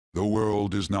The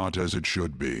world is not as it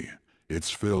should be. It's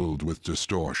filled with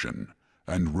distortion,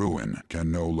 and ruin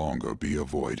can no longer be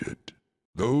avoided.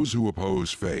 Those who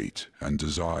oppose fate and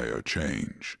desire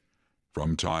change.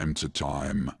 From time to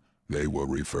time, they were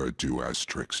referred to as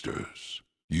tricksters.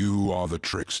 You are the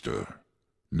trickster.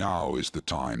 Now is the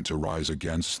time to rise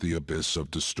against the abyss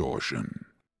of distortion.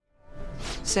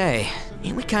 Say,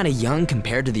 ain't we kinda young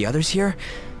compared to the others here?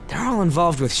 They're all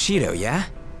involved with Shido, yeah?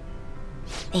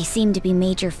 They seem to be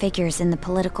major figures in the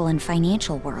political and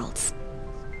financial worlds.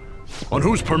 On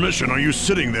whose permission are you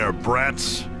sitting there,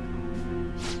 brats?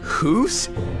 Whose?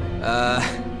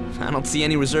 I don't see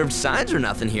any reserved signs or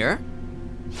nothing here.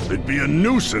 It'd be a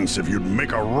nuisance if you'd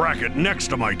make a racket next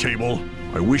to my table.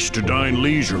 I wish to dine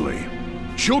leisurely.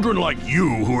 Children like you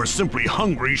who are simply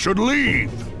hungry should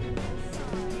leave.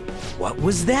 What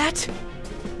was that?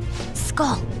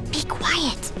 Skull, be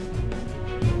quiet.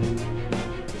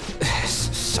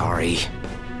 Sorry.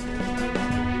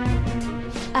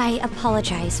 I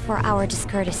apologize for our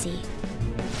discourtesy.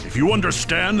 If you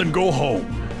understand, then go home.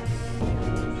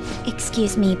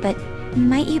 Excuse me, but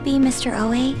might you be Mr.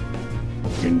 Oe?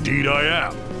 Indeed I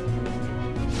am.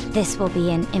 This will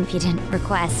be an impudent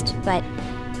request, but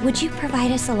would you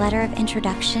provide us a letter of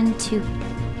introduction to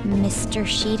Mr.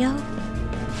 Shido?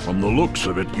 From the looks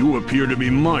of it, you appear to be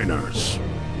minors.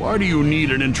 Why do you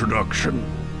need an introduction?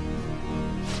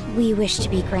 We wish to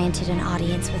be granted an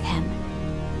audience with him.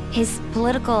 His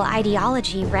political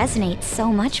ideology resonates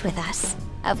so much with us.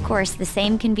 Of course, the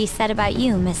same can be said about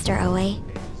you, Mr. Oe.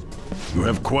 You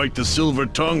have quite the silver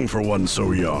tongue for one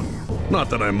so young. Not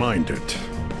that I mind it.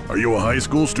 Are you a high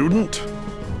school student?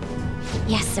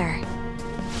 Yes, sir.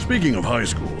 Speaking of high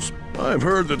schools, I've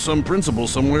heard that some principal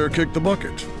somewhere kicked the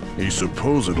bucket. He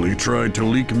supposedly tried to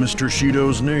leak Mr.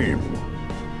 Shido's name.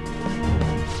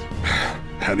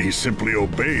 Had he simply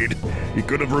obeyed, he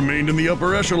could have remained in the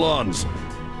upper echelons.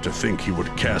 To think he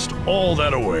would cast all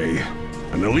that away.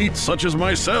 An elite such as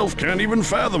myself can't even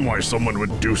fathom why someone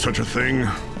would do such a thing.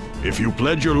 If you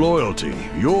pledge your loyalty,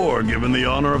 you're given the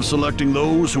honor of selecting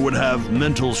those who would have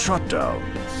mental shutdowns.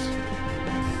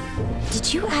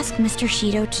 Did you ask Mr.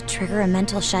 Shido to trigger a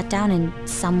mental shutdown in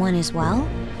someone as well?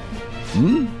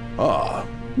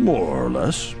 More or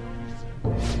less.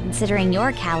 Considering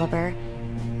your caliber,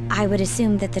 I would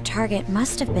assume that the target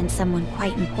must have been someone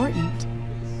quite important.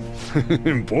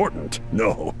 Important?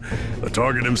 No. The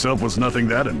target himself was nothing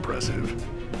that impressive.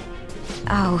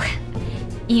 Oh,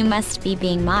 you must be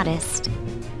being modest.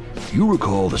 You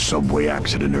recall the subway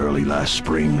accident early last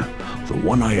spring? The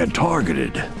one I had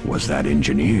targeted was that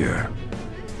engineer.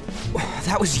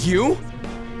 That was you?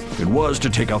 It was to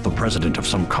take out the president of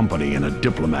some company and a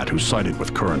diplomat who sided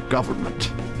with current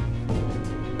government.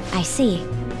 I see.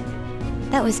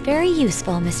 That was very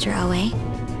useful, Mr. Oe.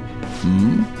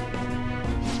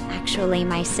 Actually,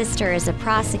 my sister is a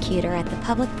prosecutor at the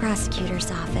public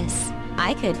prosecutor's office.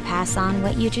 I could pass on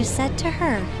what you just said to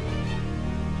her.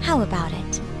 How about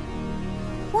it?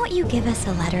 Won't you give us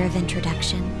a letter of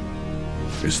introduction?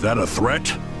 Is that a threat?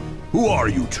 Who are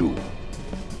you two?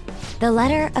 The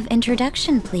letter of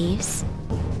introduction, please.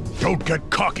 Don't get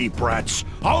cocky, brats.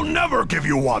 I'll never give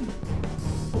you one.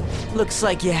 Looks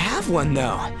like you have one,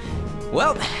 though.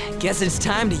 Well, guess it's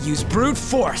time to use brute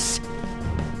force.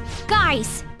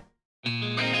 Guys!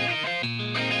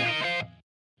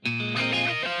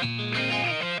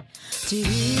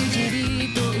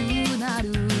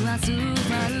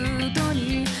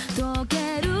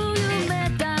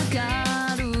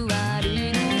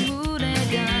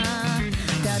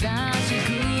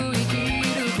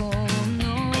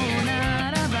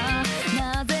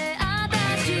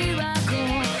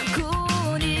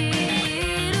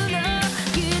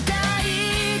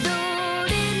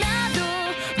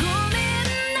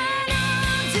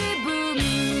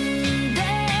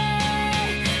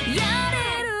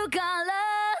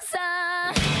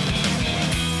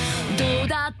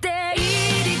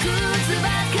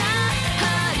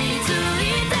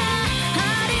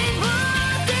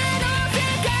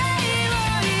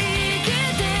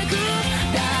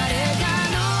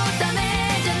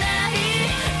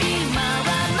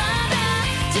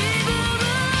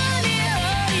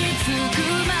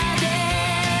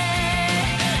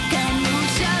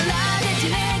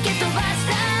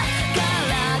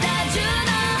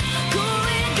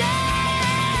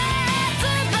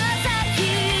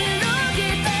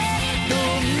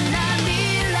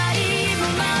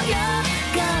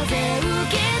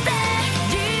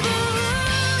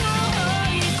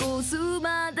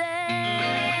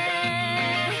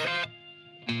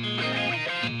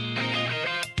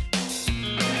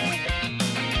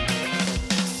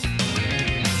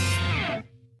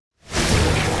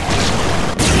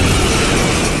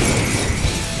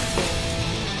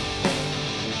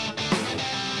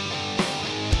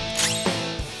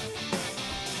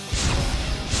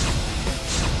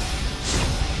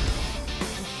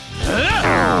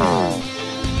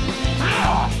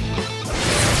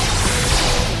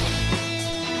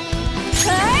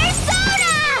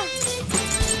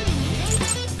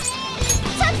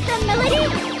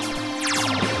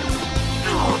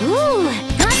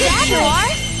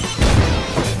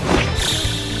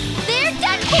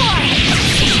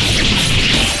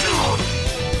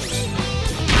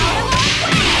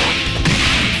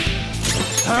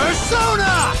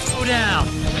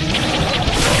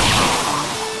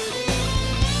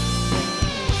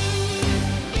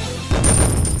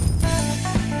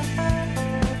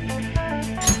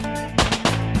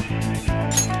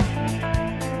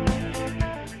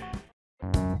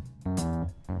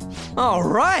 All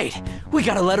right, we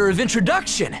got a letter of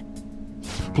introduction.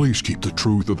 Please keep the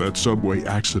truth of that subway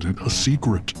accident a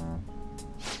secret.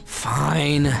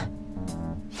 Fine.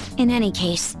 In any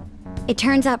case, it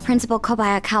turns out Principal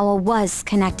Kobayakawa was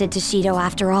connected to Shido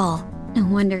after all. No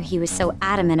wonder he was so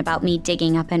adamant about me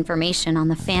digging up information on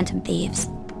the Phantom Thieves.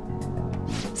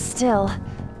 Still,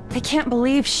 I can't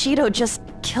believe Shido just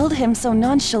killed him so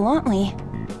nonchalantly.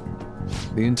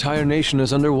 The entire nation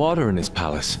is underwater in his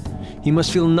palace. He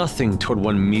must feel nothing toward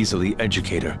one measly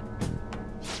educator.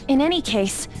 In any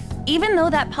case, even though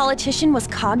that politician was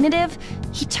cognitive,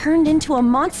 he turned into a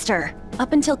monster.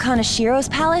 Up until Kanashiro's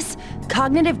palace,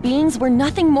 cognitive beings were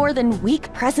nothing more than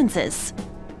weak presences.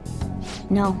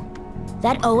 No,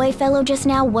 that Oe fellow just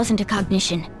now wasn't a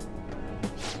cognition.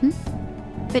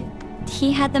 But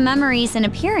he had the memories and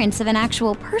appearance of an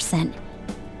actual person.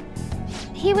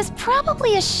 He was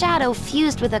probably a shadow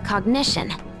fused with a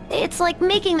cognition. It's like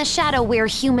making the shadow wear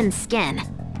human skin.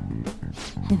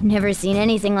 I've never seen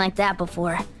anything like that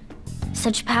before.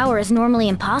 Such power is normally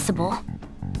impossible.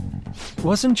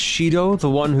 Wasn't Shido the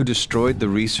one who destroyed the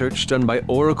research done by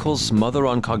Oracle's mother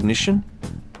on cognition?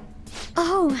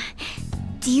 Oh,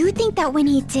 do you think that when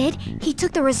he did, he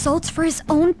took the results for his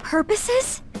own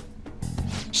purposes?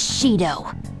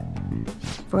 Shido.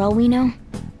 For all we know,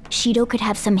 Shido could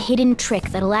have some hidden trick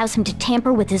that allows him to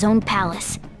tamper with his own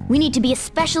palace. We need to be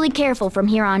especially careful from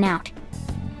here on out.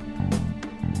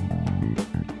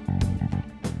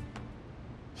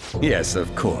 Yes,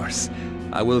 of course.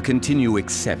 I will continue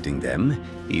accepting them,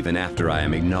 even after I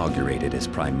am inaugurated as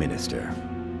Prime Minister.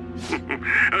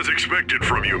 As expected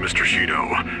from you, Mr.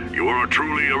 Shido. You are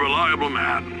truly a reliable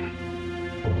man.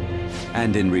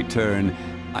 And in return,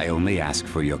 I only ask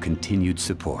for your continued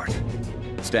support.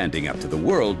 Standing up to the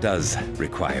world does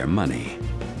require money.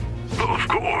 Of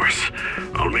course.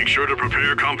 I'll make sure to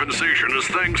prepare compensation as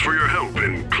thanks for your help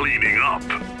in cleaning up.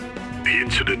 The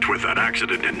incident with that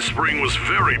accident in spring was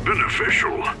very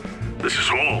beneficial. This is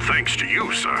all thanks to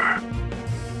you, sir.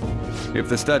 If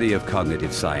the study of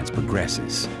cognitive science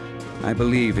progresses, I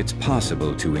believe it's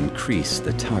possible to increase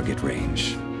the target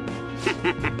range.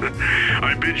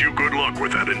 I bid you good luck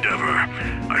with that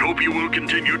endeavor. I hope you will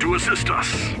continue to assist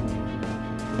us.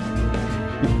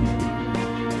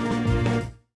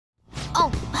 Oh,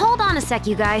 hold on a sec,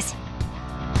 you guys.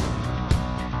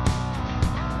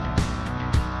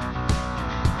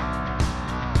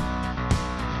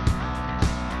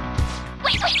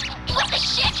 Wait, what the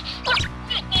shit?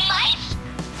 Life?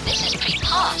 This is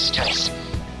preposterous.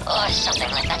 Or something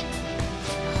like that.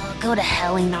 Go to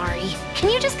hell, Inari. Can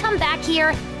you just come back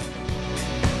here?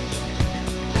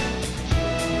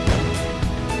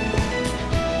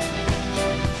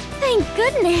 Thank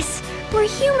goodness! We're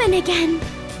human again!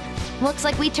 Looks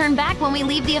like we turn back when we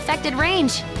leave the affected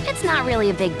range. It's not really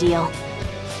a big deal.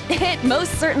 It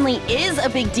most certainly is a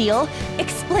big deal.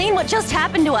 Explain what just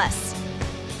happened to us.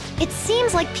 It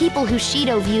seems like people who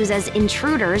Shido views as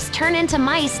intruders turn into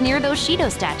mice near those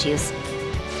Shido statues.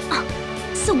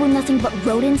 So we're nothing but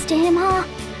rodents to him, huh?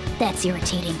 That's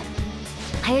irritating.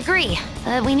 I agree,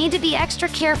 but we need to be extra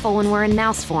careful when we're in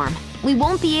mouse form. We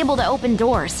won't be able to open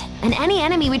doors, and any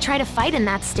enemy we try to fight in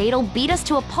that state will beat us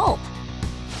to a pulp.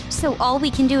 So all we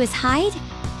can do is hide?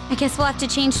 I guess we'll have to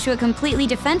change to a completely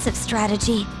defensive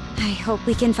strategy. I hope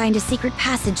we can find a secret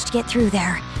passage to get through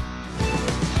there.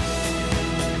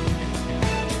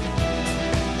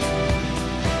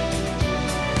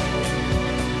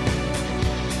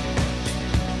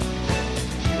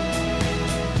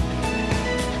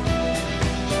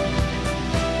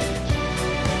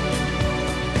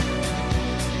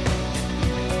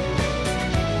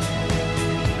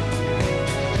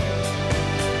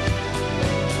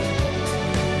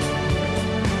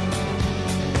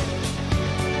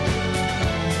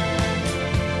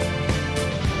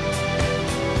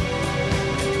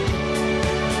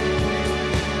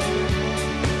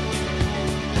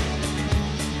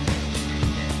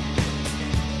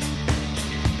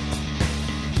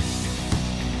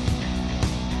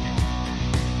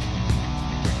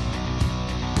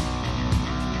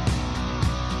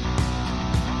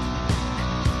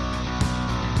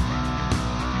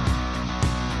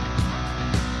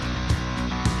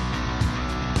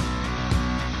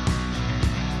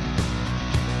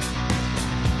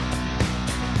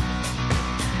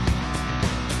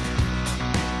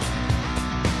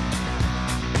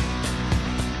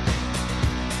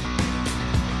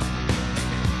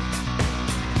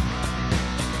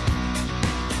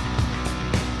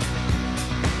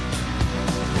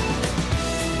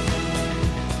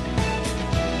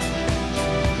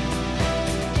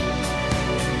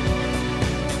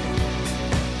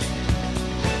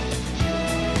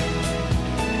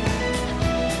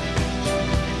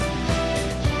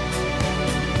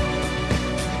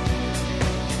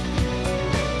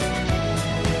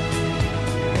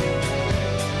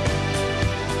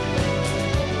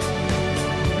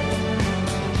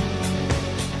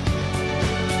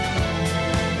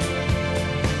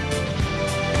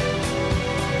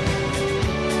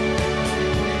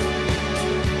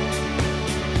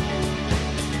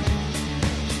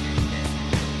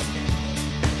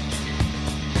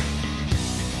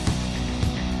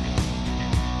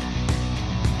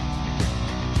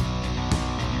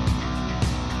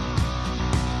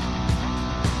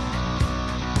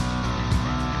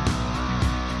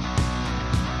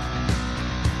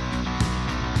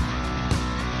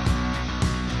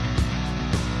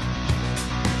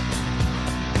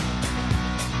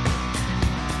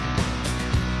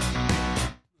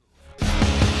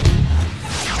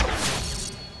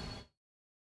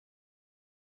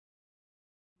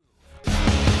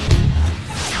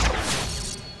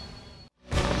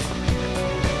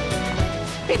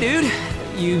 dude.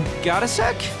 You got a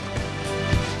sec?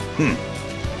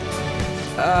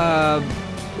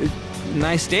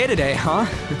 Nice day today, huh?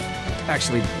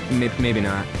 Actually, maybe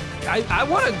not. I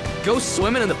want to go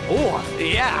swimming in the pool.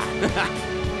 Yeah.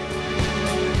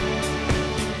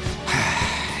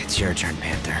 It's your turn,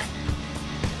 Panther.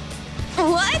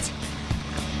 What?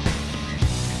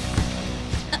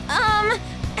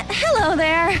 Hello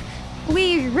there.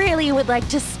 We really would like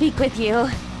to speak with you.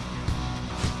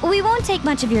 We won't take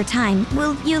much of your time.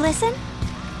 Will you listen?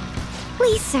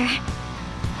 Please, sir.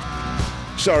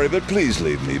 Sorry, but please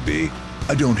leave me be.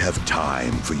 I don't have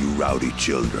time for you rowdy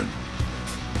children.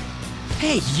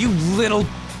 Hey, you little...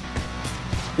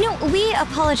 No, we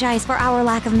apologize for our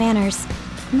lack of manners.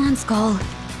 Come on, Skull.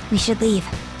 We should leave.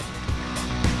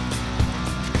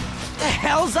 What the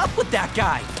hell's up with that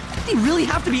guy? Did he really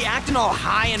have to be acting all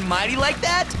high and mighty like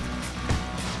that?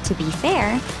 To be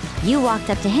fair, you walked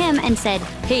up to him and said,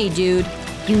 "Hey, dude,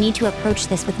 you need to approach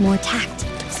this with more tact.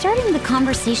 Starting the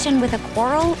conversation with a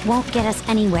quarrel won't get us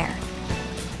anywhere."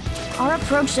 Our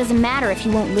approach doesn't matter if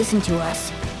you won't listen to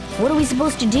us. What are we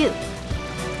supposed to do?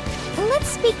 Let's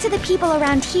speak to the people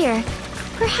around here.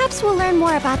 Perhaps we'll learn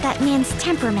more about that man's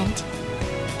temperament.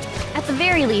 At the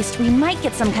very least, we might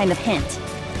get some kind of hint.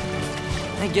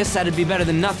 I guess that'd be better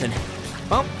than nothing.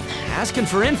 Well, asking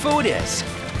for info it is.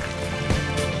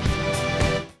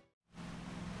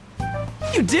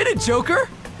 You did it, Joker!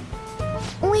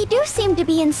 We do seem to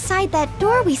be inside that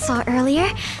door we saw earlier,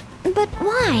 but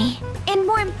why? And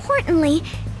more importantly,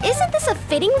 isn't this a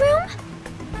fitting room?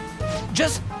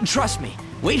 Just trust me.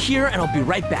 Wait here and I'll be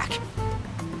right back.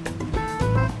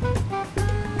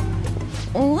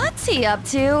 What's he up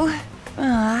to?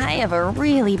 I have a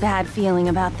really bad feeling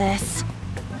about this.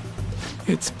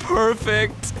 It's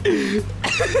perfect.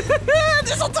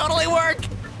 This'll totally work!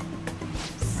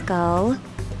 Skull,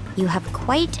 you have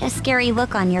quite a scary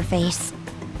look on your face.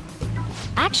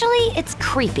 Actually, it's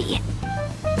creepy.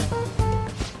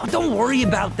 Oh, don't worry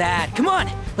about that. Come on,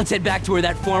 let's head back to where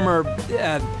that former,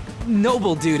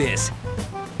 noble dude is.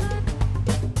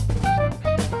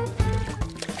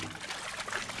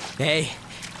 Hey,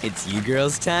 it's you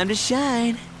girls' time to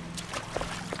shine.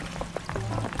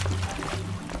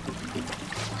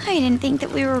 I didn't think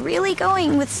that we were really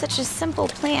going with such a simple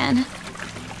plan.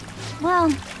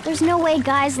 Well, there's no way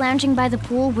guys lounging by the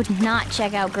pool would not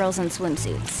check out girls in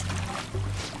swimsuits.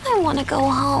 I want to go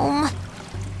home.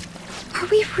 Are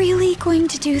we really going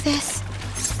to do this?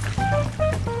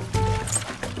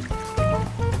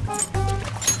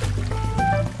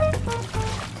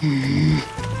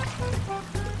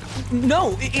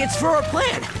 No, it's for our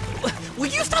plan. Will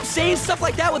you stop saying stuff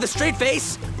like that with a straight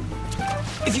face?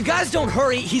 If you guys don't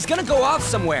hurry, he's gonna go off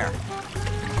somewhere.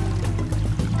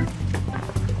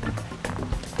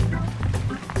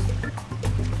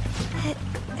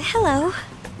 Hello.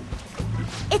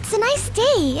 It's a nice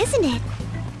day, isn't it?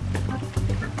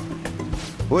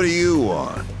 What do you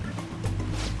want?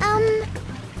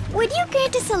 Would you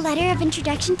grant us a letter of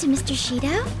introduction to Mr.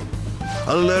 Shido?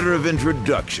 A letter of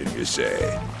introduction, you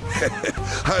say?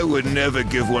 I would never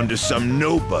give one to some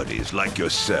nobodies like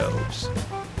yourselves.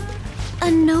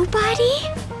 A nobody?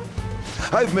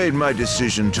 I've made my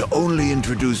decision to only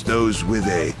introduce those with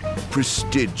a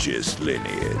prestigious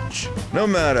lineage. No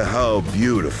matter how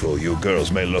beautiful you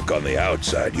girls may look on the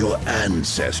outside, your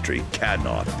ancestry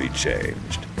cannot be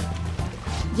changed.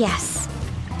 Yes,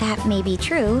 that may be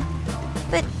true,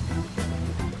 but...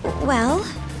 well...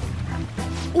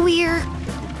 we're...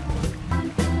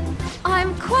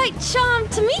 I'm quite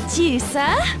charmed to meet you,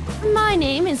 sir. My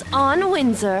name is Anne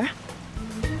Windsor.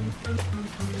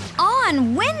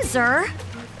 On Windsor?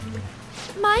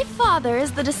 My father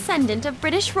is the descendant of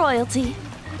British royalty.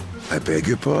 I beg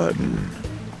your pardon.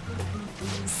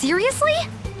 Seriously?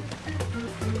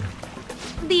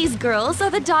 These girls are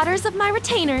the daughters of my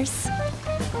retainers.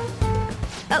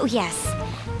 Oh yes,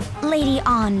 Lady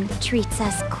Anne treats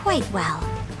us quite well.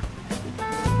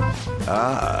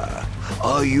 Ah,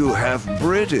 are you half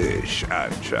British,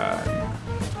 Anchan?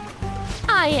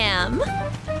 I am.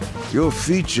 Your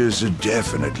features are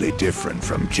definitely different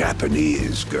from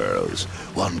Japanese girls.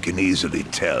 One can easily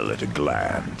tell at a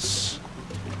glance.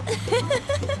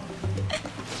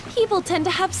 People tend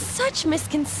to have such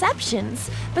misconceptions,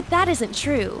 but that isn't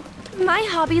true. My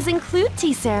hobbies include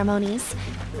tea ceremonies.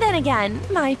 Then again,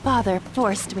 my father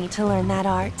forced me to learn that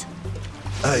art.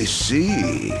 I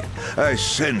see. I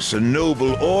sense a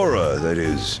noble aura that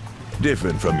is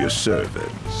different from your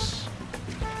servants.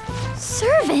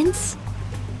 Servants?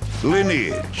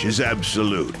 Lineage is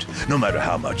absolute, no matter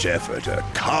how much effort a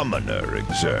commoner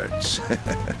exerts.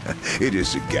 It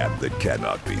is a gap that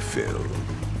cannot be filled.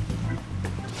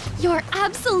 You're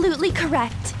absolutely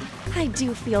correct. I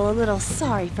do feel a little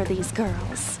sorry for these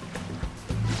girls.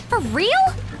 For real?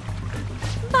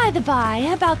 By the by,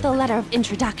 about the letter of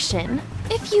introduction.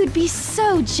 If you'd be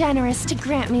so generous to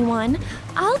grant me one,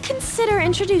 I'll consider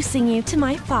introducing you to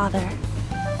my father.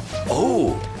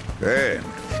 Oh, and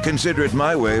consider it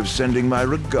my way of sending my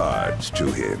regards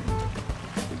to him.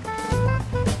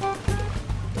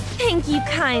 Thank you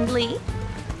kindly.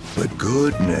 But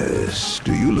goodness,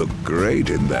 do you look great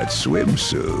in that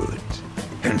swimsuit.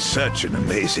 And such an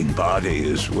amazing body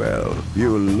as well.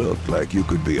 You look like you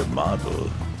could be a model.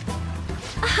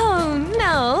 Oh,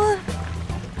 no.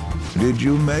 Did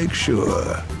you make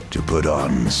sure to put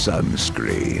on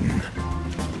sunscreen?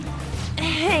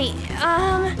 Hey,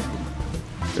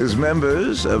 As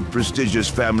members of prestigious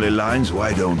family lines,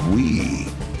 why don't we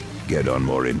get on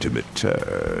more intimate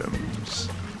terms?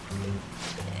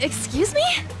 Excuse me?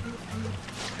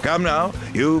 Come now,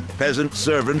 you peasant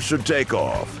servants should take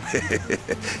off.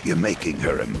 You're making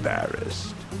her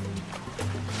embarrassed.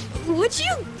 Would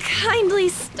you kindly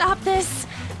stop this?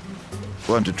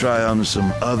 Want to try on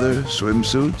some other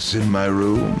swimsuits in my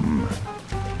room?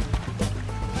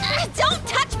 Don't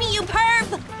touch me, you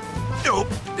perv! Oh,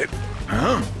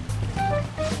 huh?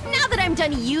 Now that I'm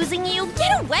done using you,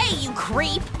 get away, you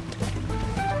creep!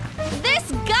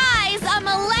 This guy's a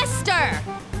molester!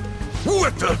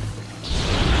 What the?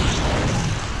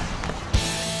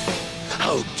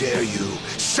 How dare you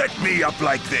set me up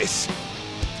like this?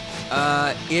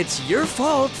 It's your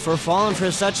fault for falling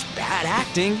for such bad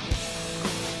acting.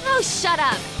 Oh, shut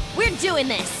up! We're doing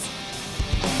this!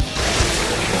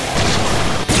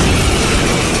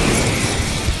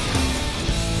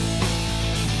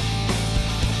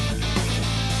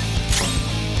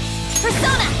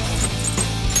 Persona!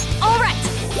 Alright!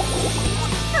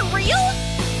 For real?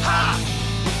 Ha!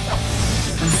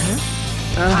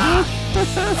 Huh?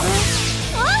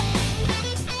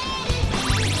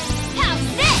 How's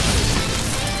this?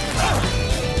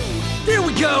 There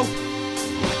we go!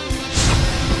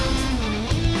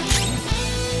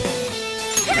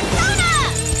 Persona!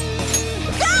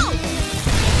 Go!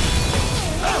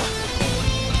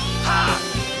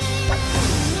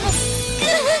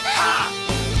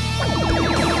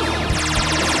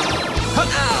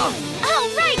 All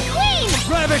right, Queen!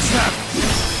 Rabbit snap!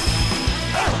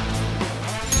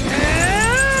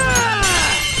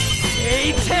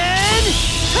 A10!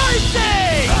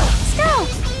 Thursday! Still,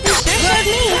 you sure showed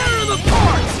me! Tear him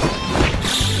apart!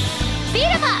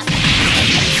 Beat him up!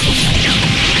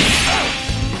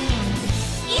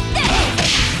 Eat this!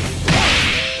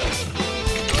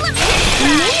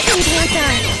 Amazing,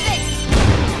 Panther!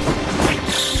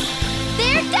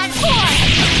 They're done for!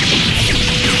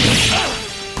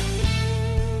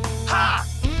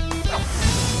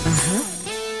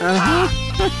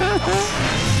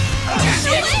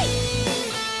 Wait!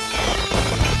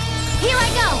 Here I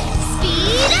go!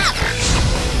 Speed up!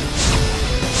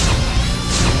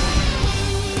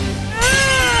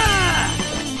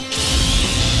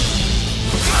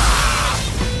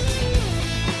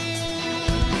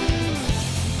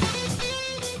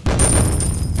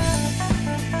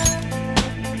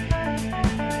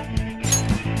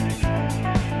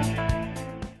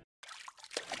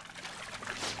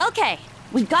 Okay,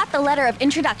 we got the letter of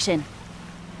introduction.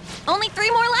 Only 3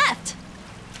 more left!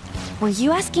 Were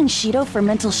you asking Shido for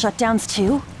mental shutdowns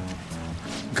too?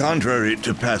 Contrary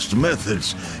to past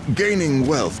methods, gaining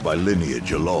wealth by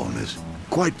lineage alone is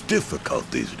quite difficult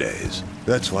these days.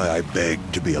 That's why I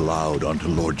begged to be allowed onto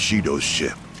Lord Shido's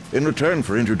ship. In return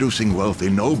for introducing wealthy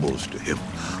nobles to him,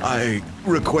 I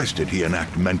requested he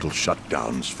enact mental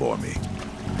shutdowns for me.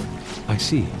 I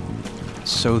see.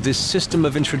 So this system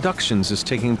of introductions is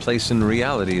taking place in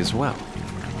reality as well.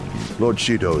 Lord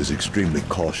Shido is extremely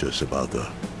cautious about the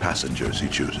passengers he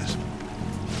chooses.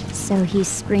 So he's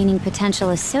screening potential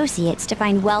associates to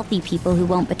find wealthy people who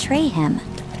won't betray him.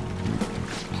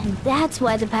 And that's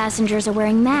why the passengers are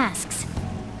wearing masks.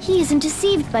 He isn't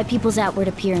deceived by people's outward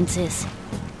appearances.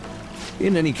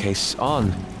 In any case,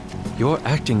 On, your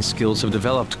acting skills have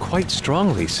developed quite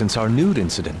strongly since our nude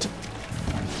incident.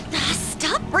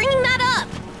 Stop bringing that up!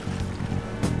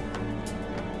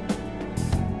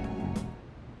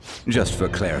 Just for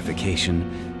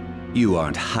clarification, you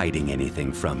aren't hiding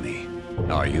anything from me,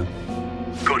 are you?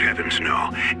 Good heavens,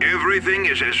 no. Everything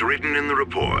is as written in the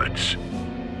reports.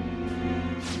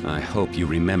 I hope you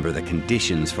remember the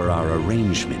conditions for our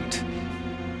arrangement.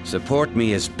 Support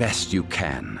me as best you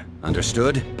can.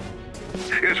 Understood?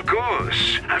 Yes, of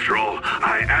course. After all,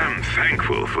 I am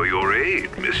thankful for your aid,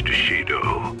 Mr.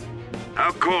 Shido.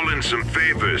 I'll call in some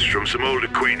favors from some old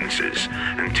acquaintances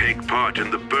and take part in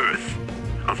the birth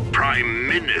of Prime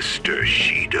Minister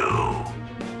Shido.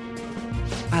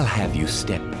 I'll have you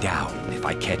step down if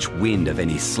I catch wind of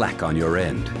any slack on your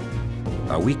end.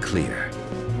 Are we clear?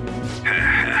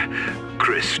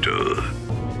 Crystal,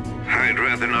 I'd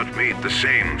rather not meet the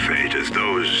same fate as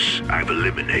those I've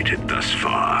eliminated thus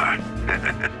far.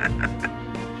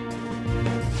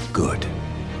 Good.